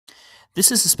This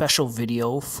is a special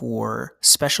video for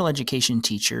special education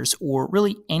teachers, or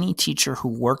really any teacher who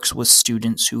works with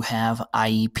students who have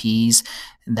IEPs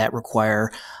that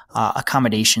require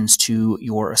accommodations to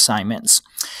your assignments.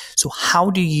 So how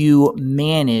do you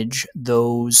manage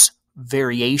those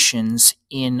variations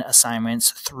in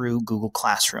assignments through Google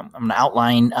Classroom? I'm going to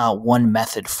outline one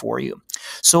method for you.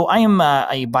 So I am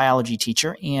a biology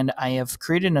teacher, and I have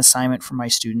created an assignment for my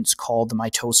students called the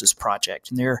Mitosis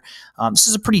Project. And this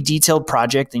is a pretty detailed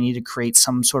project. They need to create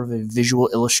some sort of a visual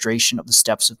illustration of the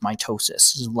steps of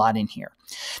mitosis. There's a lot in here.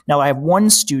 Now, I have one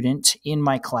student in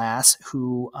my class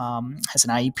who has an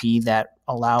IEP that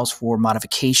allows for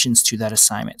modifications to that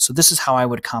assignment. So this is how I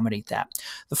would accommodate that.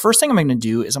 The first thing I'm going to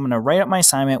do is I'm going to write up my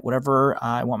assignment, whatever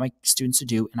I want my students to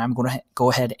do, and I'm going to go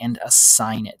ahead and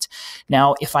assign it.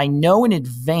 Now, if I know in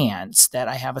advance that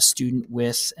I have a student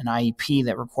with an IEP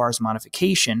that requires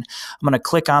modification, I'm going to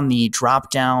click on the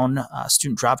drop-down,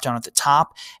 student drop-down at the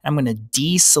top, and I'm going to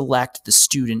deselect the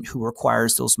student who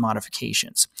requires those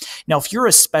modifications. Now, if you're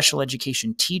a special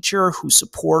education teacher who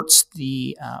supports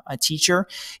a teacher,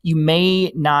 you may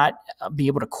not be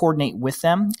able to coordinate with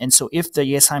them. And so if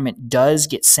the assignment does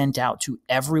get sent out to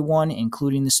everyone,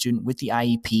 including the student with the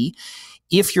IEP,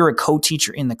 if you're a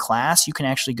co-teacher in the class, you can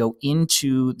actually go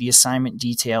into the assignment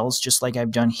details, just like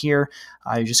I've done here.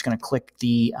 You're just going to click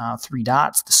the three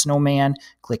dots, the snowman,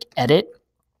 click edit,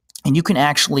 and you can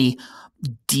actually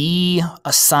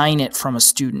de-assign it from a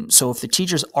student. So if the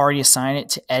teacher's already assigned it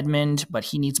to Edmund, but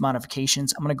he needs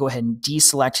modifications, I'm going to go ahead and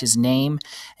deselect his name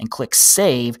and click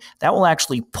save. That will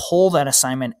actually pull that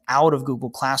assignment out of Google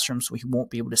Classroom so he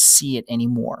won't be able to see it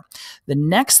anymore. The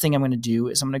next thing I'm going to do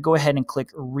is I'm going to go ahead and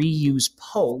click reuse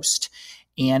post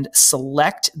and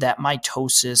select that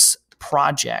mitosis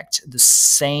project, the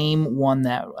same one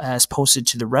that has posted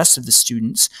to the rest of the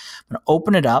students. I'm going to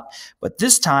open it up, but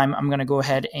this time I'm going to go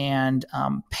ahead and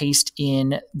paste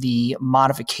in the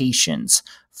modifications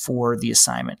for the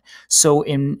assignment. So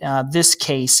in this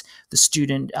case, the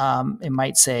student, it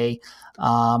might say,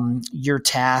 your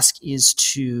task is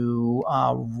to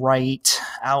write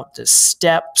out the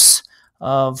steps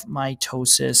of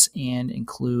mitosis and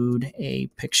include a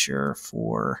picture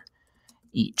for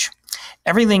each.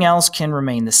 Everything else can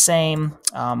remain the same.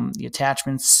 The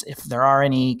attachments, if there are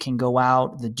any, can go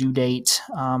out. The due date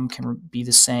can be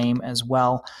the same as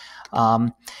well.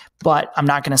 But I'm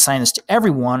not going to assign this to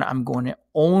everyone. I'm going to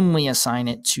only assign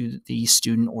it to the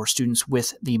student or students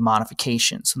with the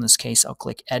modifications. In this case, I'll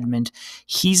click Edmund.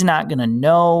 He's not going to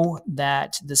know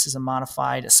that this is a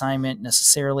modified assignment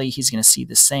necessarily. He's going to see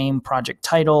the same project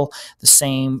title, the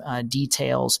same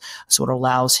details. So it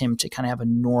allows him to kind of have a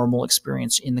normal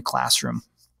experience in the classroom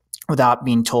without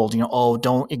being told, oh,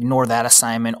 don't ignore that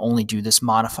assignment, only do this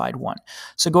modified one.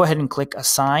 So go ahead and click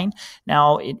assign.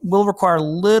 Now, it will require a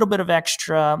little bit of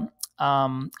extra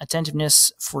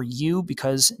attentiveness for you,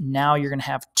 because now you're going to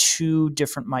have two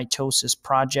different mitosis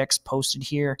projects posted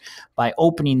here. By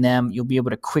opening them, you'll be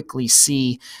able to quickly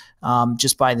see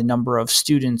just by the number of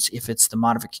students if it's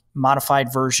the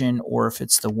modified version or if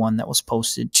it's the one that was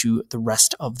posted to the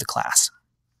rest of the class.